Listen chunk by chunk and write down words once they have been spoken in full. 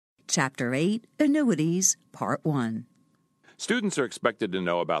Chapter 8, Annuities, Part 1. Students are expected to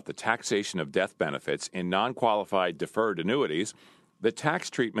know about the taxation of death benefits in non-qualified deferred annuities, the tax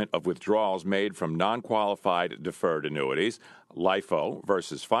treatment of withdrawals made from non-qualified deferred annuities, LIFO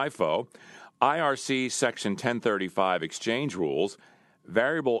versus FIFO, IRC Section 1035 exchange rules,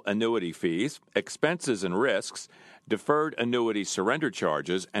 variable annuity fees, expenses and risks, deferred annuity surrender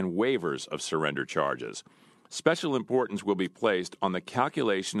charges, and waivers of surrender charges. Special importance will be placed on the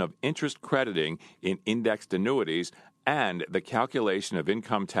calculation of interest crediting in indexed annuities and the calculation of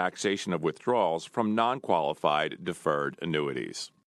income taxation of withdrawals from non-qualified deferred annuities.